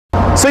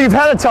So you've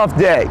had a tough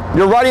day.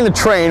 You're riding the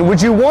train.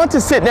 Would you want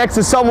to sit next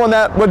to someone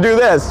that would do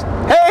this?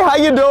 Hey, how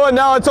you doing?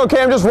 No, it's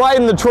okay. I'm just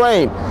riding the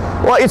train.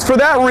 Well, it's for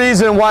that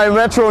reason why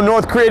Metro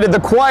North created the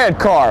Quiet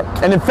Car.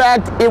 And in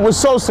fact, it was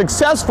so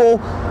successful,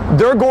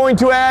 they're going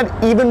to add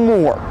even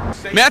more.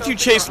 Matthew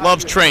Chase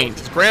loves trains.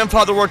 His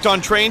grandfather worked on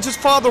trains, his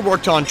father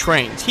worked on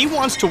trains. He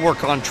wants to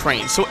work on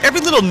trains, so every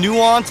little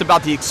nuance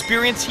about the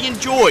experience he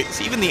enjoys,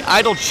 even the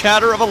idle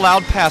chatter of a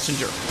loud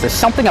passenger. There's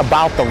something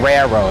about the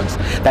railroads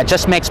that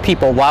just makes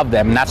people love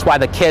them, and that's why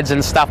the kids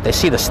and stuff, they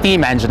see the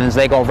steam engines,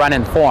 they go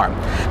running for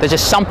them. There's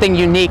just something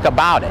unique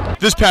about it.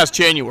 This past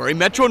January,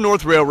 Metro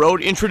North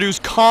Railroad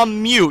introduced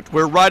Commute,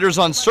 where riders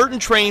on certain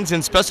trains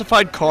and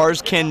specified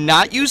cars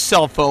cannot use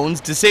cell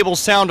phones, disable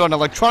sound on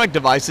electronic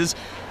devices,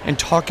 and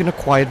talk in a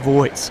quiet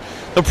voice.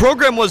 The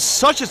program was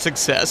such a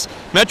success,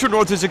 Metro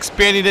North is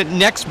expanding it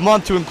next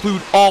month to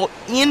include all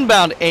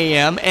inbound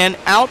AM and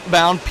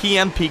outbound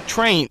PM peak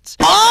trains.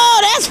 Oh,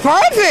 that's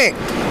perfect!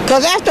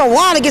 Because after a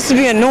while it gets to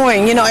be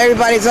annoying. You know,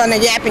 everybody's on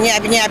there yapping,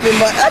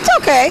 but that's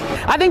okay.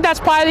 I think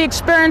that's part of the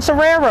experience of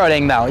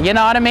railroading, though. You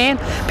know what I mean?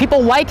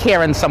 People like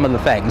hearing some of the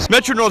things.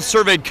 Metro North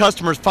surveyed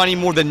customers, finding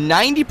more than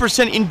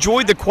 90%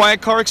 enjoyed the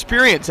Quiet Car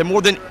experience, and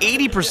more than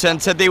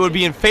 80% said they would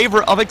be in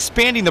favor of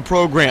expanding the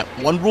program.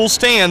 One rule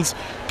stands: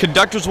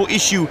 conductors will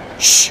issue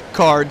shh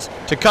cards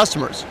to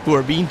customers who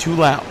are being too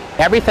loud.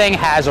 Everything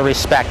has a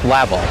respect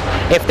level.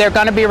 If they're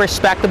going to be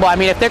respectable, I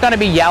mean, if they're going to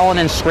be yelling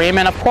and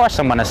screaming, of course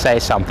I'm going to say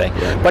something.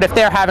 But if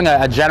they're having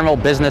a general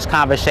business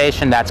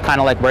conversation that's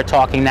kind of like we're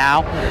talking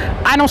now,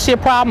 I don't see a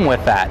problem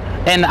with that.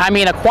 And I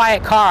mean, a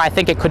quiet car, I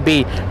think it could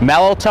be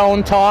mellow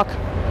tone talk,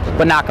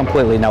 but not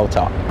completely no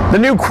talk. The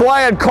new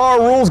Quiet Car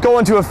rules go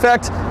into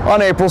effect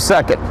on April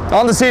 2nd.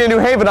 On the scene in New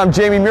Haven, I'm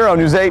Jamie Muro,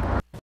 News 8.